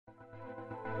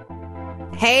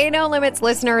Hey, No Limits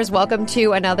listeners, welcome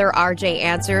to another RJ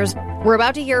Answers. We're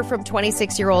about to hear from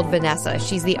 26-year-old Vanessa.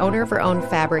 She's the owner of her own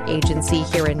fabric agency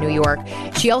here in New York.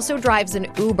 She also drives an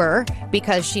Uber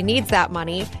because she needs that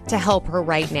money to help her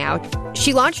right now.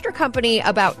 She launched her company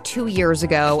about 2 years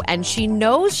ago, and she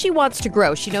knows she wants to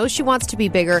grow. She knows she wants to be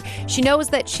bigger. She knows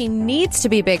that she needs to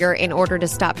be bigger in order to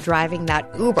stop driving that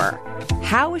Uber.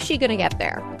 How is she going to get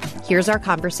there? Here's our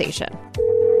conversation.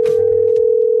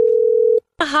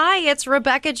 Hi, it's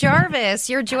Rebecca Jarvis.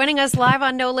 You're joining us live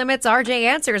on No Limits RJ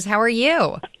Answers. How are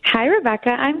you? Hi,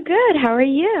 Rebecca. I'm good. How are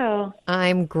you?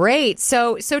 I'm great.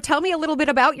 So tell me a little bit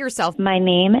about yourself. My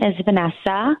name is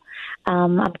Vanessa.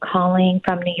 I'm calling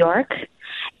from New York,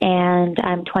 and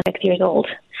I'm 26 years old.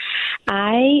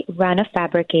 I run a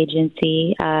fabric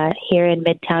agency here in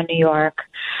Midtown New York.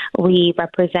 We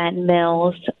represent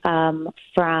mills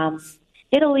from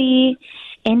Italy,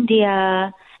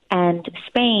 India, and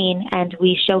Spain, and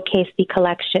we showcase the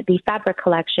fabric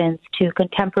collections to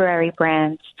contemporary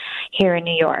brands here in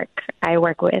New York. I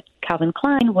work with Calvin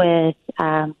Klein, with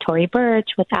Tory Burch,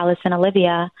 with Alice and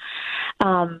Olivia.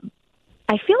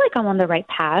 I feel like I'm on the right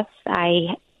path.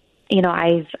 I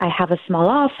have a small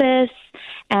office,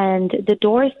 and the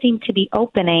doors seem to be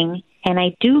opening, and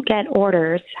I do get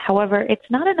orders. However, it's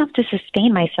not enough to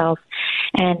sustain myself,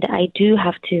 and I do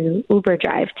have to Uber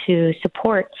drive to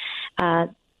support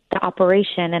the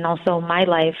operation and also my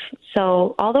life.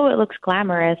 So although it looks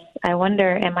glamorous, I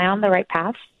wonder, am I on the right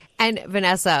path? And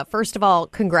Vanessa, first of all,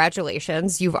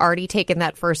 congratulations. You've already taken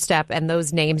that first step. And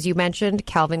those names you mentioned,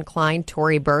 Calvin Klein,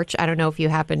 Tory Burch. I don't know if you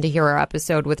happened to hear our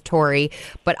episode with Tory,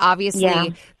 but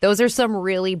obviously those are some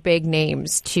really big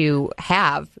names to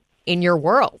have in your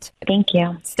world. Thank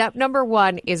you. Step number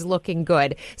one is looking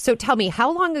good. So tell me,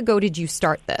 how long ago did you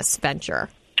start this venture?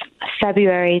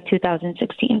 February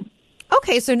 2016.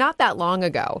 Okay, so not that long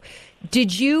ago.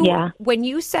 Did you, when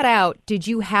you set out, did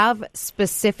you have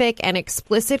specific and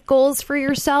explicit goals for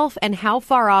yourself? And how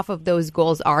far off of those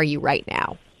goals are you right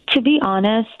now? To be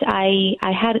honest, I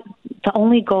had the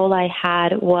only goal I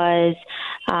had was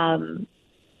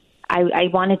I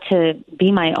wanted to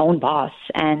be my own boss.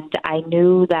 And I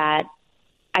knew that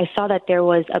I saw that there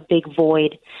was a big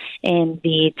void in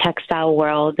the textile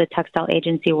world, the textile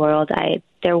agency world.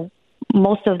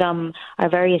 Most of them are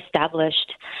very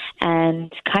established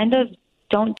and kind of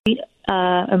don't treat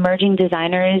emerging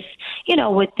designers,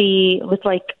 with the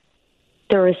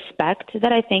respect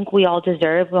that I think we all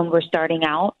deserve when we're starting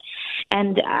out.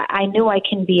 And I knew I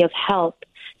can be of help.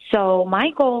 So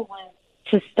my goal was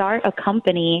to start a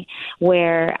company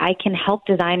where I can help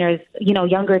designers,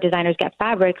 younger designers get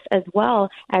fabrics, as well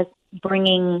as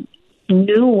bringing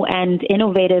new and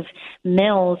innovative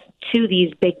mills to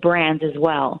these big brands as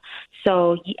well.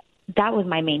 So that was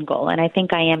my main goal, and I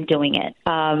think I am doing it.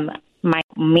 My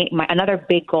another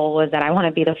big goal was that I want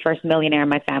to be the first millionaire in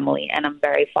my family, and I'm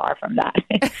very far from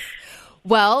that.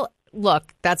 Well,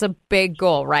 look, that's a big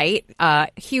goal, right?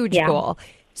 Huge goal.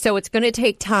 So it's going to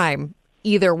take time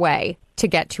either way to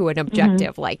get to an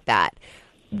objective like that.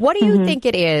 What do you think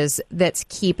it is that's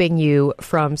keeping you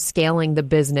from scaling the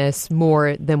business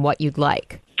more than what you'd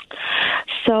like?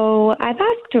 So I've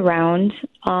asked around,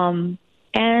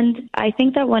 and I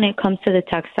think that when it comes to the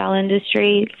textile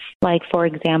industry, like, for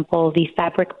example, the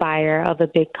fabric buyer of a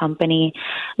big company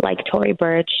like Tory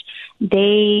Burch,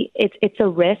 it's a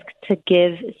risk to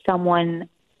give someone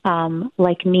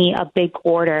like me a big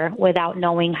order without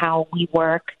knowing how we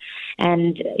work.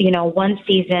 And, one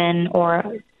season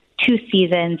or 2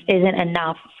 seasons isn't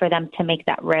enough for them to make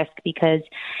that risk, because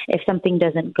if something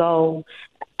doesn't go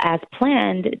as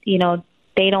planned,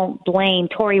 they don't blame,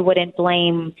 Tory wouldn't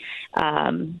blame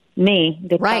me.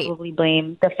 They'd probably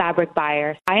blame the fabric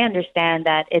buyer. I understand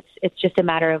that it's just a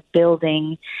matter of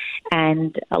building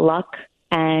and luck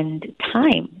and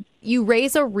time. You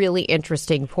raise a really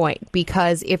interesting point,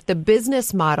 because if the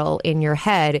business model in your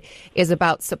head is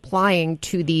about supplying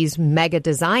to these mega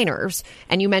designers,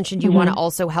 and you mentioned you want to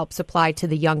also help supply to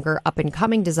the younger up and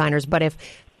coming designers, but if,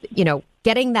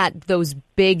 getting those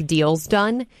big deals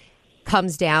done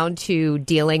comes down to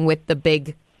dealing with the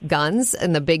big guns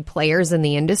and the big players in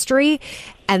the industry,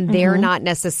 and they're not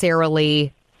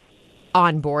necessarily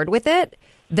on board with it,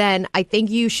 then I think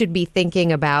you should be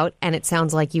thinking about, and it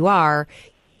sounds like you are,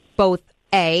 both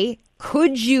A,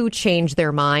 could you change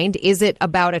their mind? Is it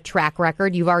about a track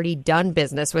record? You've already done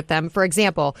business with them. For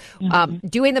example,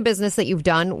 doing the business that you've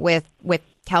done with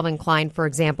Calvin Klein, for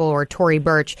example, or Tory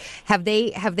Burch, have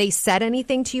they said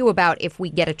anything to you about, if we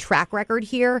get a track record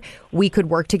here, we could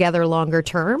work together longer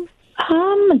term?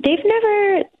 They've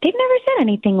never said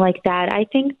anything like that. I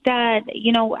think that,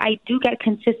 I do get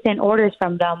consistent orders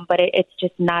from them, but it's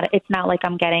not like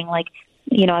I'm getting like,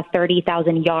 a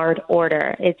 30,000 yard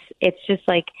order. It's just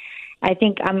like, I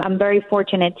think I'm very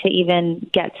fortunate to even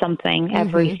get something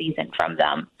every season from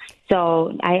them.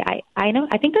 So I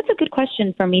think that's a good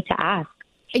question for me to ask.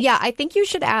 Yeah, I think you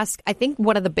should ask. I think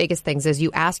one of the biggest things is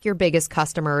you ask your biggest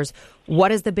customers,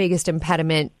 what is the biggest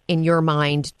impediment in your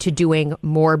mind to doing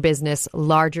more business,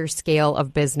 larger scale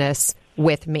of business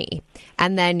with me?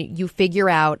 And then you figure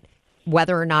out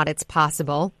whether or not it's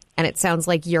possible. And it sounds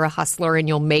like you're a hustler and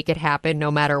you'll make it happen no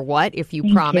matter what if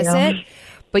you promise it.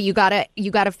 But you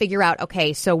gotta figure out,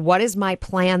 okay, so what is my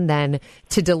plan then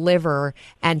to deliver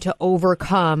and to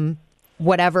overcome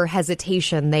whatever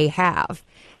hesitation they have?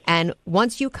 And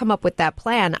once you come up with that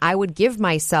plan, I would give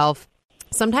myself,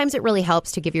 sometimes it really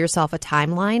helps to give yourself a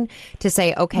timeline to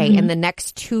say, okay, in the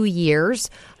next 2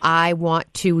 years, I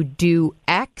want to do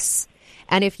X.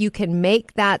 And if you can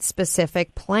make that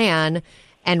specific plan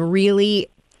and really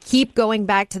keep going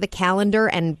back to the calendar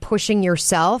and pushing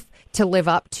yourself to live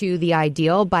up to the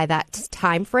ideal by that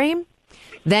time frame,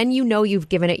 then you've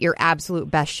given it your absolute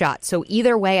best shot. So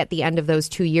either way, at the end of those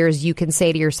 2 years, you can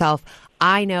say to yourself,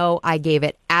 I know I gave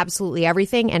it absolutely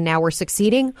everything and now we're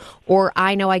succeeding, or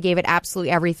I know I gave it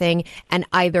absolutely everything and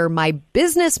either my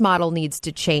business model needs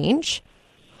to change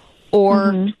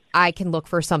or I can look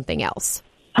for something else.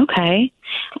 Okay.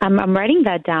 I'm writing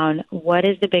that down. What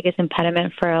is the biggest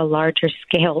impediment for a larger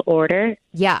scale order?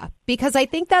 Yeah, because I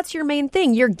think that's your main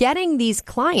thing. You're getting these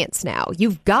clients now.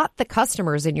 You've got the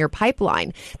customers in your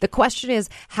pipeline. The question is,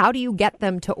 how do you get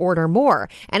them to order more?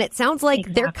 And it sounds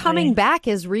like they're coming back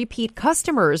as repeat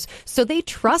customers, so they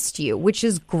trust you, which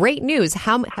is great news.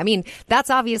 That's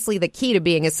obviously the key to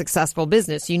being a successful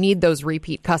business. You need those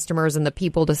repeat customers and the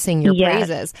people to sing your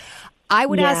praises. I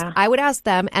would ask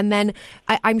them, and then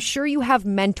I'm sure you have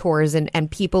mentors and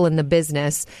people in the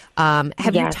business.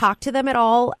 Have you talked to them at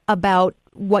all about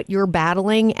what you're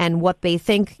battling and what they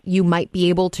think you might be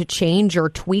able to change or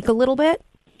tweak a little bit?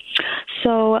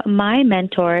 So my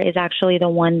mentor is actually the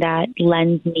one that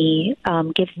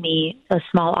gives me a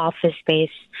small office space.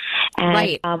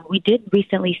 And we did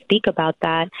recently speak about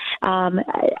that.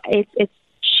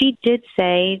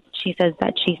 She says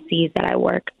that she sees that I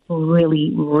work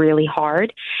really, really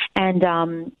hard.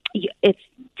 And it's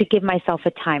to give myself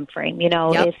a time frame.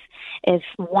 If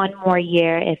one more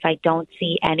year, if I don't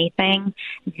see anything,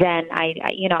 then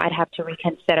I'd have to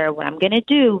reconsider what I'm going to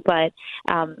do. But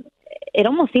it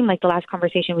almost seemed like the last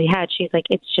conversation we had, she's like,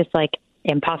 it's just like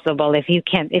impossible if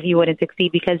you wouldn't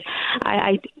succeed, because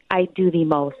I do the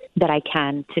most that I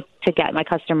can to get my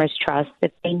customers' trust.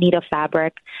 If they need a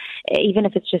fabric, even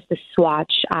if it's just a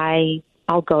swatch,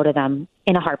 I'll go to them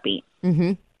in a heartbeat.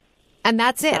 Mm-hmm. And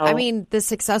that's it. So, the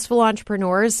successful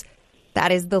entrepreneurs,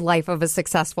 that is the life of a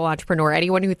successful entrepreneur.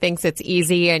 Anyone who thinks it's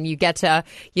easy and you get to,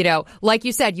 like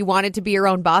you said, you wanted to be your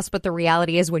own boss, but the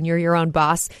reality is when you're your own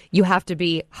boss, you have to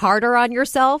be harder on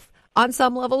yourself on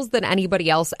some levels than anybody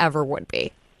else ever would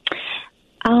be.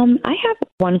 I have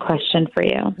one question for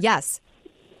you. Yes.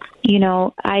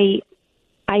 I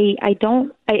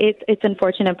don't. It's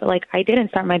unfortunate, but I didn't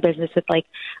start my business with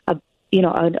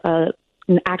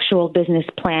an actual business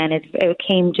plan. It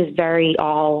came just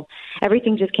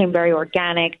everything just came very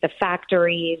organic. The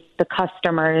factories, the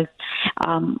customers,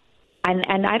 and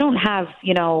I don't have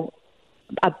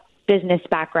a business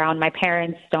background. My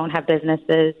parents don't have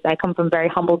businesses. I come from very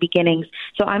humble beginnings.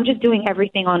 So I'm just doing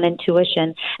everything on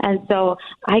intuition. And so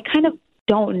I kind of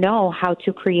don't know how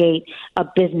to create a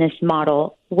business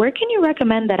model. Where can you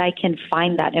recommend that I can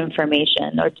find that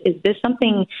information? Or is this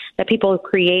something that people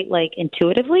create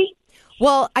intuitively?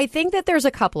 Well, I think that there's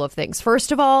a couple of things.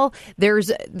 First of all, there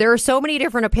are so many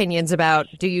different opinions about,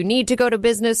 do you need to go to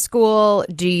business school?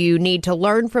 Do you need to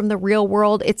learn from the real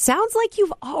world? It sounds like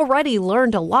you've already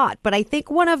learned a lot, but I think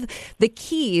one of the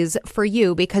keys for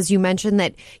you, because you mentioned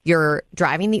that you're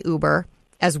driving the Uber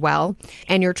as well,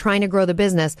 and you're trying to grow the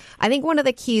business. I think one of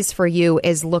the keys for you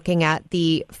is looking at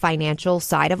the financial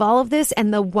side of all of this.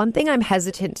 And the one thing I'm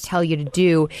hesitant to tell you to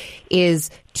do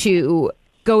is to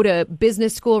go to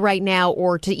business school right now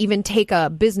or to even take a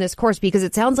business course, because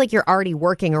it sounds like you're already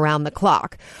working around the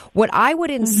clock. What I would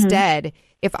instead,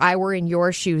 if I were in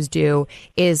your shoes, do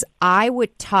is I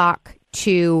would talk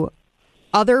to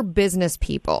other business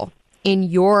people in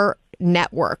your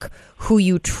network who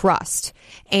you trust.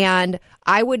 And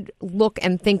I would look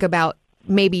and think about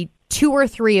maybe 2 or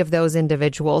 3 of those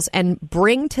individuals and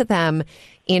bring to them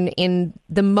in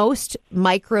the most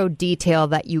micro detail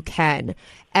that you can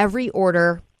every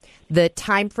order,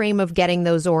 time frame of getting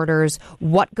those orders,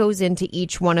 what goes into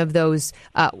each one of those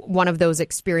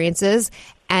experiences,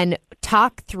 and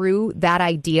talk through that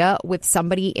idea with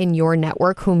somebody in your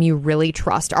network whom you really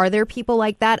trust. Are there people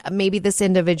like that? Maybe this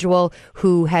individual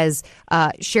who has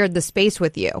shared the space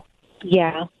with you.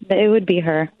 Yeah, it would be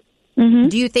her. Mm-hmm.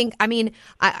 Do you think,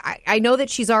 I know that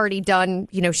she's already done,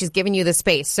 she's given you the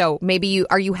space. So maybe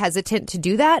are you hesitant to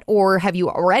do that, or have you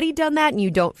already done that and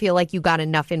you don't feel like you got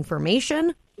enough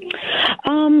information?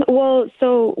 Well,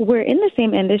 so we're in the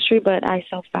same industry, but I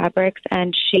sell fabrics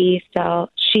and she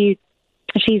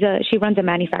runs a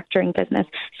manufacturing business.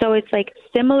 So it's like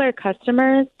similar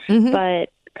customers, but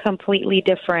completely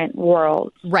different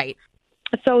worlds. Right.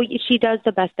 So she does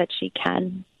the best that she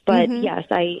can. But yes,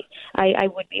 I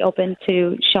would be open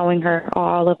to showing her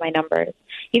all of my numbers,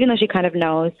 even though she kind of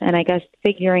knows, and I guess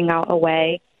figuring out a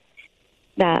way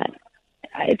that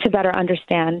to better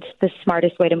understand the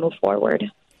smartest way to move forward.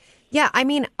 Yeah,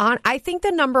 I think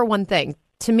the number one thing,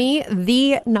 to me,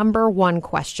 the number one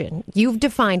question, you've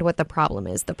defined what the problem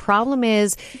is. The problem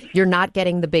is you're not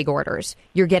getting the big orders.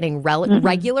 You're getting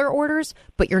regular orders,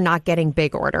 but you're not getting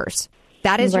big orders.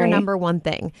 That is your number one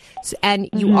thing. And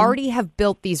you already have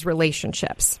built these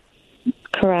relationships.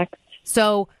 Correct.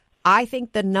 So I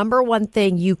think the number one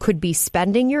thing you could be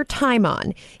spending your time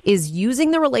on is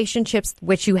using the relationships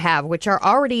which you have, which are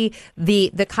already the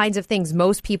kinds of things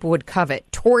most people would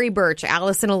covet. Tory Burch,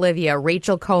 Allison Olivia,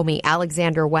 Rachel Comey,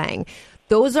 Alexander Wang.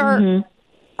 Those are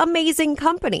amazing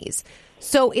companies.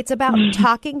 So it's about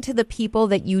talking to the people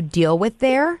that you deal with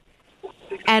there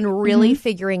and really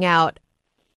figuring out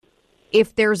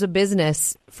if there's a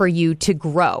business for you to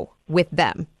grow with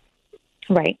them.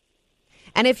 Right.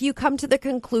 And if you come to the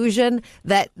conclusion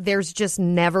that there's just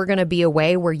never going to be a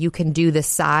way where you can do the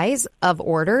size of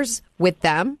orders with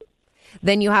them,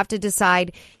 then you have to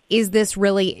decide, is this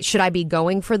really, should I be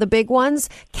going for the big ones?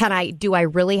 Do I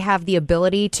really have the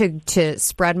ability to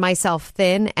spread myself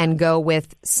thin and go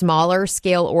with smaller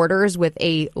scale orders with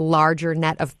a larger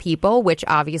net of people, which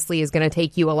obviously is going to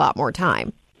take you a lot more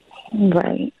time?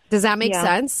 Right. Does that make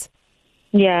sense?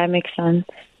 Yeah, it makes sense.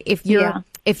 If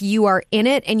you are in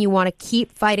it and you want to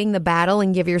keep fighting the battle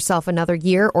and give yourself another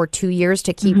year or 2 years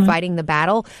to keep fighting the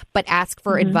battle, but ask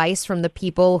for advice from the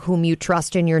people whom you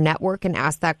trust in your network and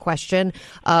ask that question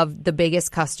of the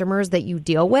biggest customers that you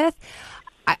deal with,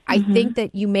 I think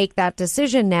that you make that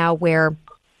decision now where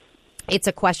it's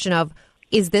a question of,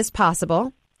 is this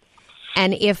possible?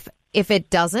 And if it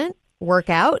doesn't work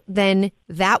out, then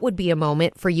that would be a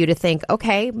moment for you to think,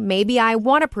 okay, maybe I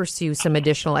want to pursue some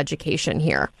additional education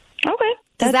here. Okay.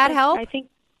 Does that help? I think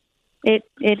it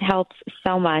helps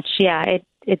so much. Yeah,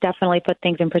 it definitely put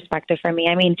things in perspective for me.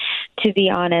 I mean, to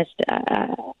be honest,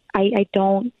 I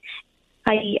don't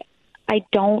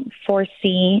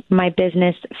foresee my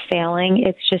business failing.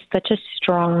 It's just such a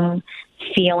strong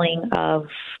feeling of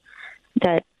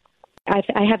that.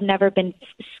 I have never been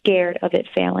scared of it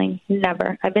failing.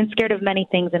 Never. I've been scared of many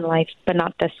things in life, but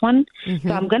not this one.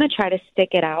 So I'm going to try to stick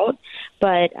it out.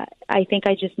 But I think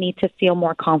I just need to feel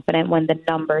more confident when the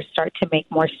numbers start to make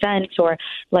more sense, or,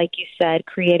 like you said,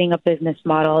 creating a business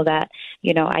model that,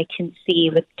 I can see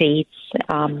with dates,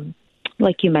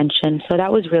 like you mentioned. So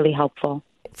that was really helpful.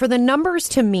 For the numbers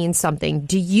to mean something,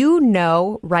 do you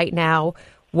know right now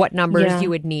what numbers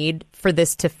you would need for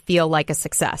this to feel like a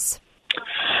success?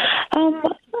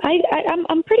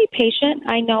 I'm pretty patient.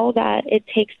 I know that it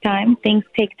takes time. Things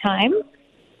take time.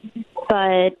 But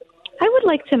I would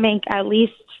like to make at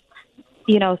least,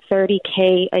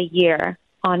 $30K a year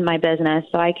on my business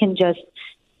so I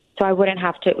wouldn't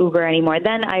have to Uber anymore.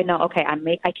 Then I know, okay, I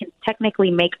can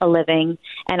technically make a living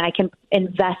and I can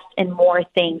invest in more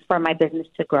things for my business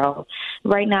to grow.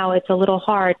 Right now it's a little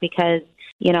hard because,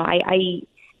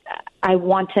 I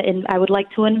would like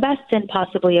to invest in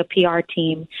possibly a PR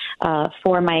team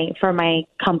for my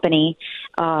company,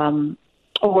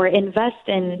 or invest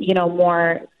in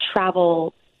more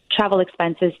travel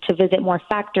expenses to visit more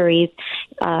factories,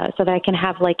 so that I can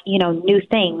have new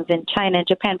things in China and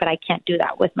Japan. But I can't do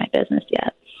that with my business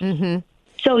yet.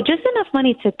 So just enough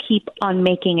money to keep on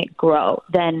making it grow,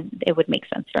 then it would make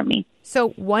sense for me. So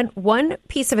one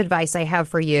piece of advice I have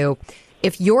for you.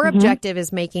 If your objective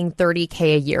is making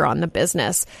 $30K a year on the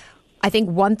business, I think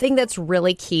one thing that's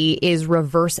really key is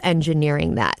reverse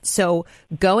engineering that. So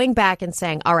going back and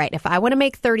saying, all right, if I want to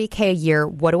make $30K a year,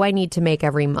 what do I need to make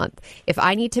every month? If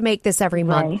I need to make this every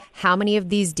month, how many of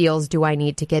these deals do I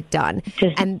need to get done?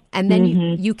 And then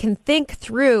you can think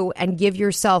through and give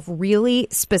yourself really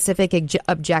specific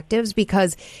objectives,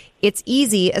 because it's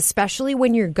easy, especially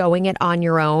when you're going it on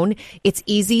your own. It's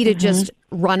easy to just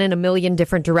run in a million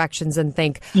different directions and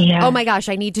think, oh my gosh,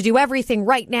 I need to do everything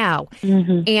right now.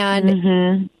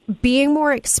 And being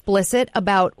more explicit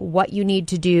about what you need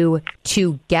to do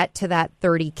to get to that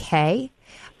 30K,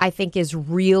 I think is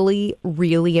really,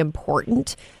 really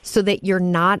important so that you're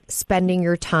not spending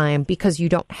your time because you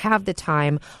don't have the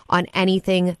time on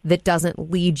anything that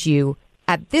doesn't lead you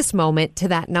at this moment to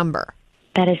that number.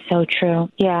 That is so true.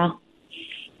 Yeah.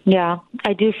 Yeah,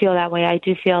 I do feel that way. I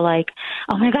do feel like,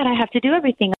 oh my God, I have to do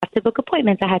everything. I have to book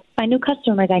appointments. I have to find new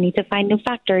customers. I need to find new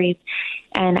factories.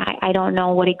 And I don't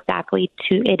know what exactly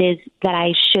it is that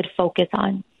I should focus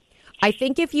on. I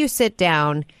think if you sit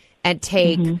down and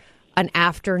take an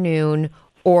afternoon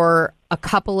or a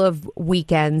couple of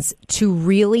weekends to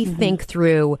really think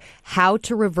through how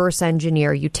to reverse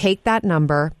engineer, you take that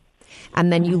number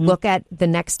and then you look at the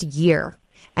next year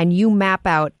and you map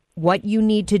out what you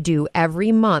need to do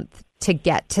every month to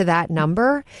get to that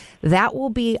number. That will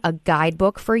be a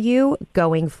guidebook for you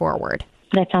going forward.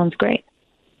 That sounds great.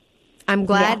 I'm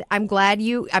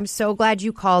so glad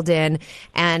you called in,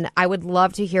 and I would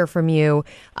love to hear from you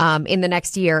in the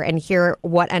next year and hear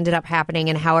what ended up happening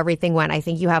and how everything went. I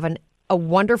think you have a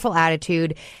wonderful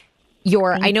attitude.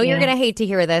 I know you're going to hate to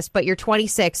hear this, but you're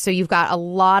 26, so you've got a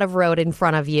lot of road in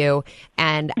front of you,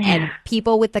 and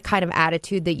people with the kind of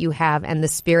attitude that you have and the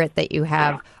spirit that you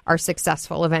have are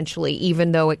successful eventually,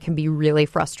 even though it can be really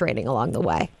frustrating along the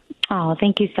way. Oh,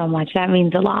 thank you so much. That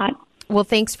means a lot. Well,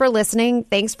 thanks for listening.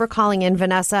 Thanks for calling in,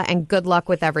 Vanessa, and good luck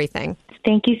with everything.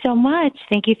 Thank you so much.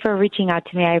 Thank you for reaching out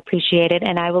to me. I appreciate it.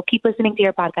 And I will keep listening to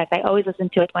your podcast. I always listen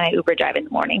to it when I Uber drive in the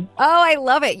morning. Oh, I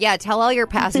love it. Yeah, tell all your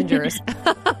passengers.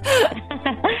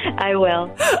 I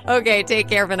will. Okay, take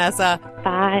care, Vanessa.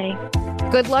 Bye.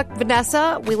 Good luck,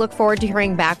 Vanessa. We look forward to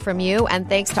hearing back from you. And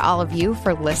thanks to all of you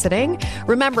for listening.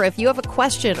 Remember, if you have a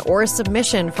question or a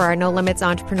submission for our No Limits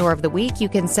Entrepreneur of the Week, you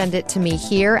can send it to me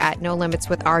here at No Limits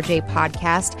with RJ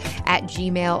podcast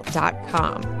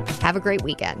 @gmail.com. Have a great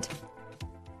weekend.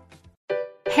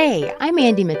 Hey, I'm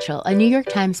Andy Mitchell, a New York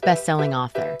Times bestselling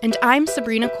author. And I'm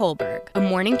Sabrina Kohlberg, a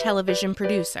morning television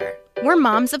producer. We're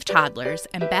moms of toddlers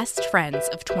and best friends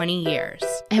of 20 years.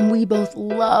 And we both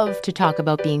love to talk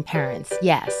about being parents,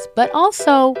 yes, but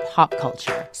also pop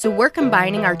culture. So we're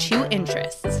combining our two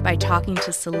interests by talking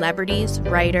to celebrities,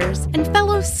 writers, and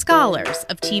fellow scholars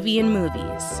of TV and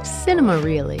movies. Cinema,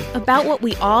 really. About what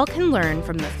we all can learn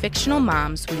from the fictional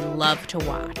moms we love to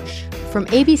watch. From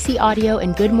ABC Audio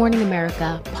and Good Morning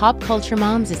America, Pop Culture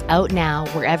Moms is out now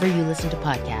wherever you listen to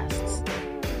podcasts.